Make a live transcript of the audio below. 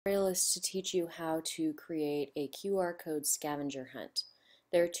Tutorial is to teach you how to create a QR code scavenger hunt.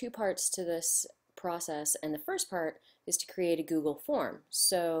 There are two parts to this process, and the first part is to create a Google form.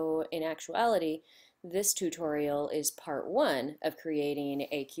 So in actuality, this tutorial is part one of creating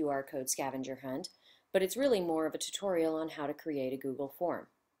a QR code scavenger hunt, but it's really more of a tutorial on how to create a Google form.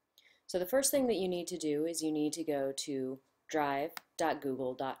 So the first thing that you need to do is you need to go to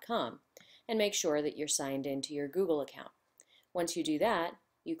drive.google.com and make sure that you're signed into your Google account. Once you do that,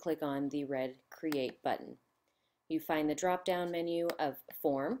 you click on the red Create button. You find the drop-down menu of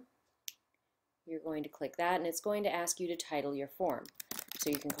Form. You're going to click that, and it's going to ask you to title your form.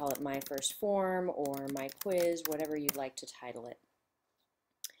 So you can call it My First Form or My Quiz, whatever you'd like to title it.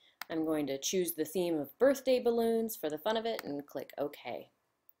 I'm going to choose the theme of birthday balloons for the fun of it and click OK.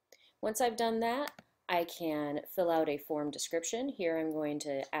 Once I've done that, I can fill out a form description. Here I'm going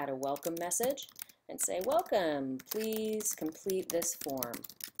to add a welcome message and say, welcome, please complete this form.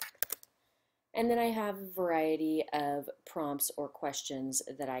 And then I have a variety of prompts or questions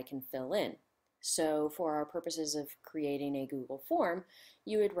that I can fill in. So for our purposes of creating a Google form,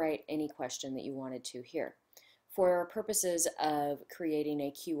 you would write any question that you wanted to here. For our purposes of creating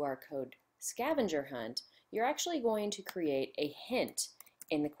a QR code scavenger hunt, you're actually going to create a hint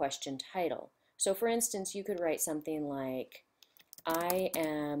in the question title. So for instance, you could write something like, I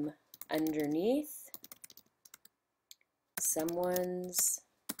am underneath someone's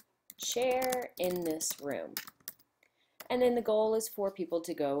chair in this room. And then the goal is for people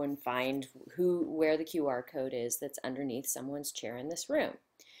to go and find where the QR code is that's underneath someone's chair in this room.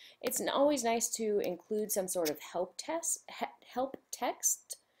 It's always nice to include some sort of help text,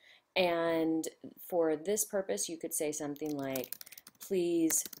 and for this purpose you could say something like,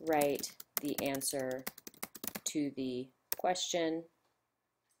 please write the answer to the question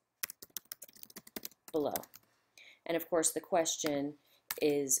below. And of course the question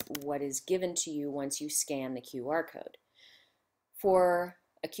is what is given to you once you scan the QR code. For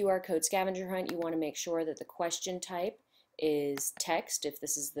a QR code scavenger hunt, you want to make sure that the question type is text if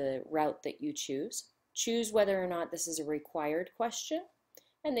this is the route that you choose. Choose whether or not this is a required question,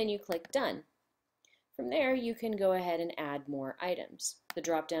 and then you click Done. From there, you can go ahead and add more items. The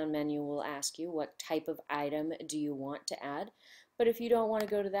drop-down menu will ask you what type of item do you want to add, but if you don't want to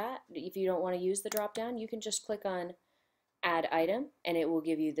go to that, if you don't want to use the drop-down, you can just click on Add Item, and it will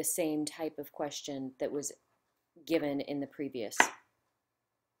give you the same type of question that was given in the previous.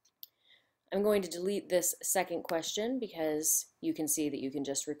 I'm going to delete this second question because you can see that you can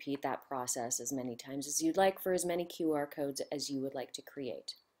just repeat that process as many times as you'd like for as many QR codes as you would like to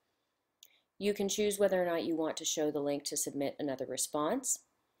create. You can choose whether or not you want to show the link to submit another response,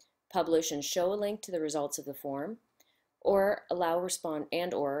 publish and show a link to the results of the form, or allow responders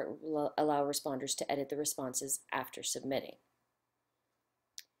to edit the responses after submitting.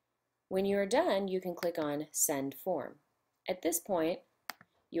 When you are done, you can click on Send Form. At this point,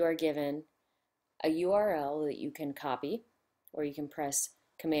 you are given a URL that you can copy, or you can press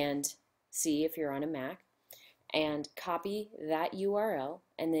Command C if you're on a Mac, and copy that URL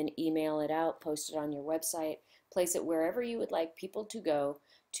and then email it out, post it on your website, place it wherever you would like people to go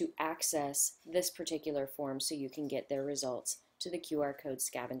to access this particular form so you can get their results to the QR code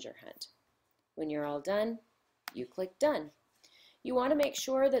scavenger hunt. When you're all done, you click Done. You want to make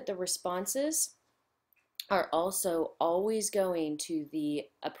sure that the responses are also always going to the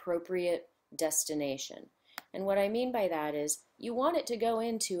appropriate destination. And what I mean by that is you want it to go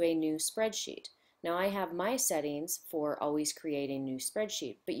into a new spreadsheet. Now I have my settings for always creating new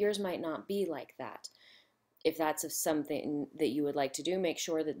spreadsheet, but yours might not be like that. If that's something that you would like to do, make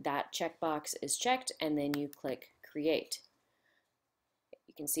sure that that checkbox is checked and then you click Create.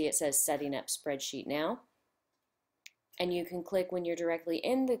 You can see it says Setting Up Spreadsheet Now. And you can click when you're directly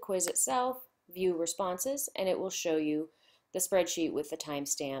in the quiz itself, View Responses, and it will show you the spreadsheet with the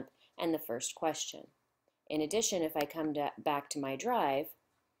timestamp and the first question. In addition, if I come back to my drive,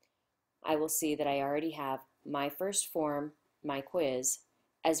 I will see that I already have My First Form, My Quiz,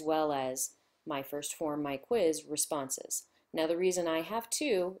 as well as My First Form, My Quiz responses. Now the reason I have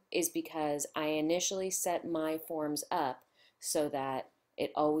two is because I initially set my forms up so that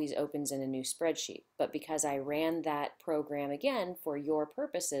it always opens in a new spreadsheet. But because I ran that program again for your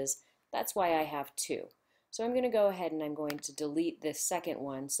purposes, that's why I have two. So I'm going to go ahead and I'm going to delete this second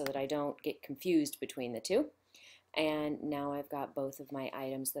one so that I don't get confused between the two. And now I've got both of my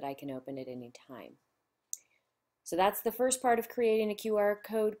items that I can open at any time. So that's the first part of creating a QR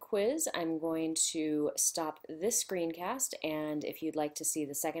code quiz. I'm going to stop this screencast, and if you'd like to see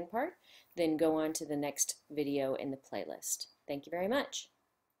the second part, then go on to the next video in the playlist. Thank you very much.